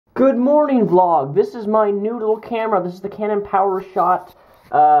Good morning, vlog. This is my new little camera. This is the Canon PowerShot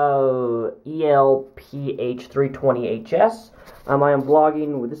ELPH320HS. I am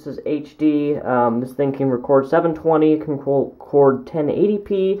vlogging. This is HD. This thing can record 720, can record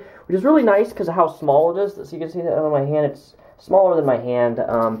 1080p, which is really nice because of how small it is. So you can see that on my hand. It's smaller than my hand.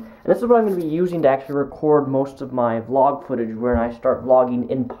 And this is what I'm going to be using to actually record most of my vlog footage when I start vlogging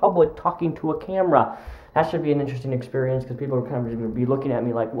in public, talking to a camera. That should be an interesting experience because people are kind of going to be looking at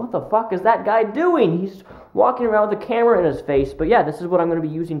me like, what the fuck is that guy doing? He's walking around with a camera in his face. But yeah, this is what I'm going to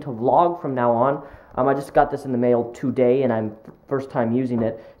be using to vlog from now on. I just got this in the mail today, and I'm first time using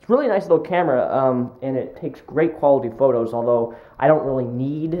it. It's a really nice little camera, and it takes great quality photos, although I don't really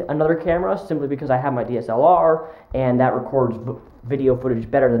need another camera simply because I have my DSLR, and that records video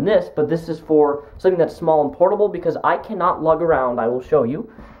footage better than this. But this is for something that's small and portable because I cannot lug around. I will show you.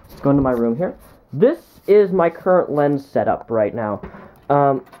 Let's go into my room here. This is my current lens setup right now.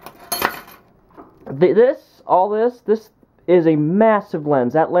 This is a massive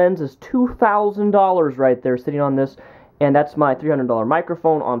lens. That lens is $2,000 right there sitting on this, and that's my $300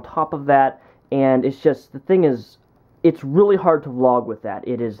 microphone on top of that. And it's just, the thing is, it's really hard to vlog with that.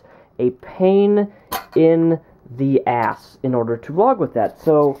 It is a pain in the ass in order to vlog with that.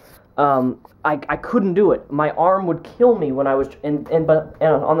 So I couldn't do it. My arm would kill me when I was, and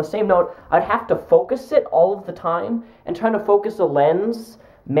on the same note, I'd have to focus it all of the time, and trying to focus a lens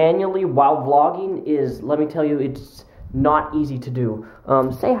manually while vlogging is, let me tell you, it's not easy to do.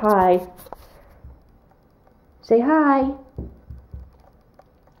 Say hi. Say hi.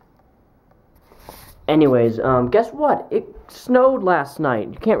 Anyways, guess what? It snowed last night.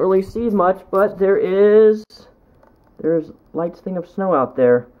 You can't really see much, but there's light thing of snow out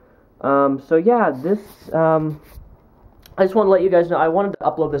there. So yeah, this, I just want to let you guys know, I wanted to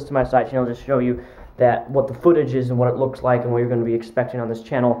upload this to my side channel, just show you that what the footage is and what it looks like and what you're going to be expecting on this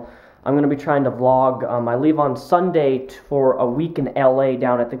channel. I'm going to be trying to vlog. I leave on Sunday for a week in LA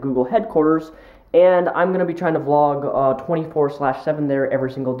down at the Google headquarters, and I'm going to be trying to vlog 24/7 there every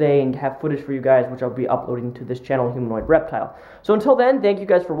single day and have footage for you guys, which I'll be uploading to this channel, Humanoidreptile. So until then, thank you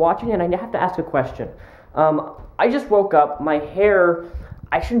guys for watching, and I have to ask a question. I just woke up, my hair,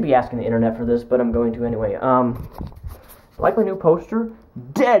 I shouldn't be asking the internet for this, but I'm going to anyway. Like my new poster?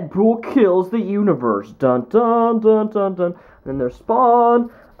 Deadpool kills the universe. Dun dun dun dun dun. And then there's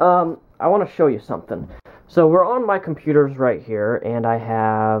Spawn. I want to show you something. So we're on my computers right here, and I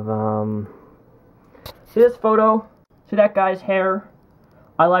have, see this photo? See that guy's hair?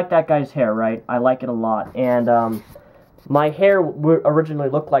 I like that guy's hair, right? I like it a lot. And, my hair originally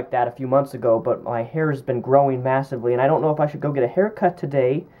looked like that a few months ago, but my hair has been growing massively, and I don't know if I should go get a haircut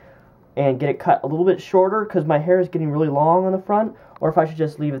today and get it cut a little bit shorter because my hair is getting really long on the front, or if I should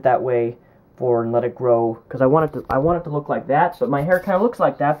just leave it that way and let it grow, because I want it to look like that. So my hair kind of looks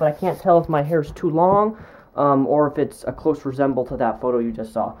like that, but I can't tell if my hair is too long or if it's a close resemble to that photo you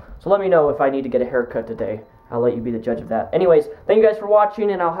just saw. So let me know if I need to get a haircut today. I'll let you be the judge of that. Anyways, thank you guys for watching,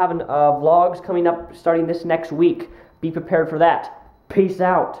 and I'll have vlogs coming up starting this next week. Be prepared for that. Peace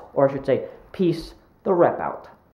out. Or I should say, peace the rep out.